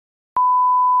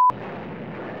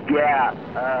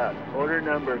Yeah, order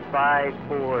number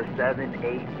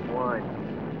 54781.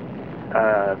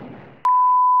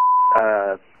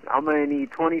 I'm gonna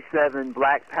need 27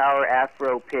 Black Power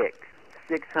Afro picks,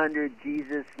 600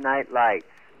 Jesus night lights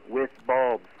with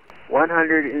bulbs,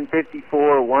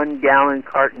 154 1-gallon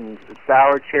cartons of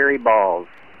sour cherry balls.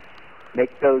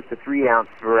 Make those the 3-ounce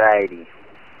variety.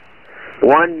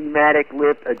 1 pneumatic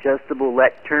lip adjustable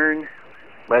lectern.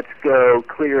 Let's go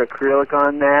clear acrylic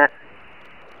on that.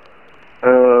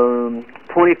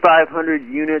 2,500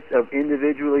 units of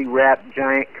individually wrapped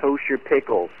giant kosher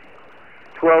pickles.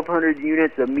 1,200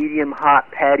 units of medium hot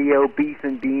patio beef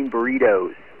and bean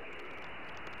burritos.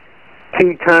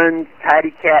 2 tons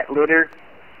Tidy Cat litter.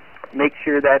 Make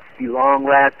sure that's the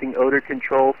long-lasting odor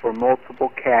control for multiple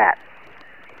cats.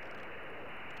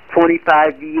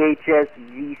 25 VHS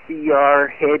VCR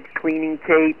head cleaning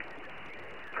tapes.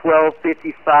 12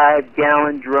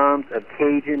 55-gallon drums of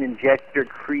Cajun Injector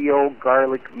Creole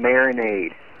garlic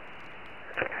marinade.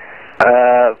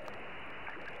 A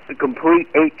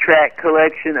complete 8-track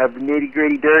collection of the Nitty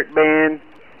Gritty Dirt Band.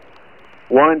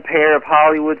 1 pair of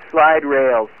Hollywood slide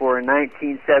rails for a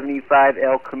 1975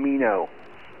 El Camino.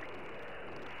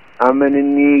 I'm going to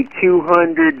need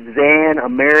 200 Zan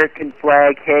American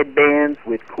flag headbands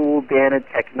with Cool Dana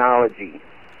technology.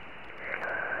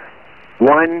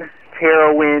 1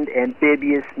 Terrawind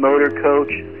amphibious motor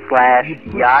coach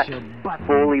 / yacht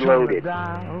fully loaded.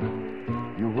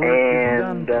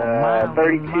 And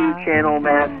 32 Channel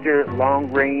Master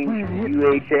long range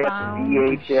UHF,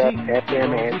 VHF,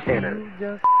 FM antennas.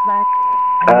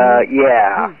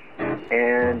 Yeah.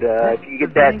 And if you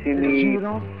get that to me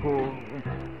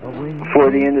before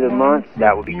the end of the month,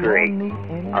 that would be great.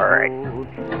 Alright.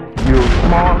 You're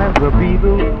small as a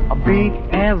beetle, big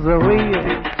as a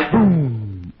rail.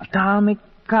 Boom! Atomic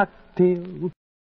cocktail.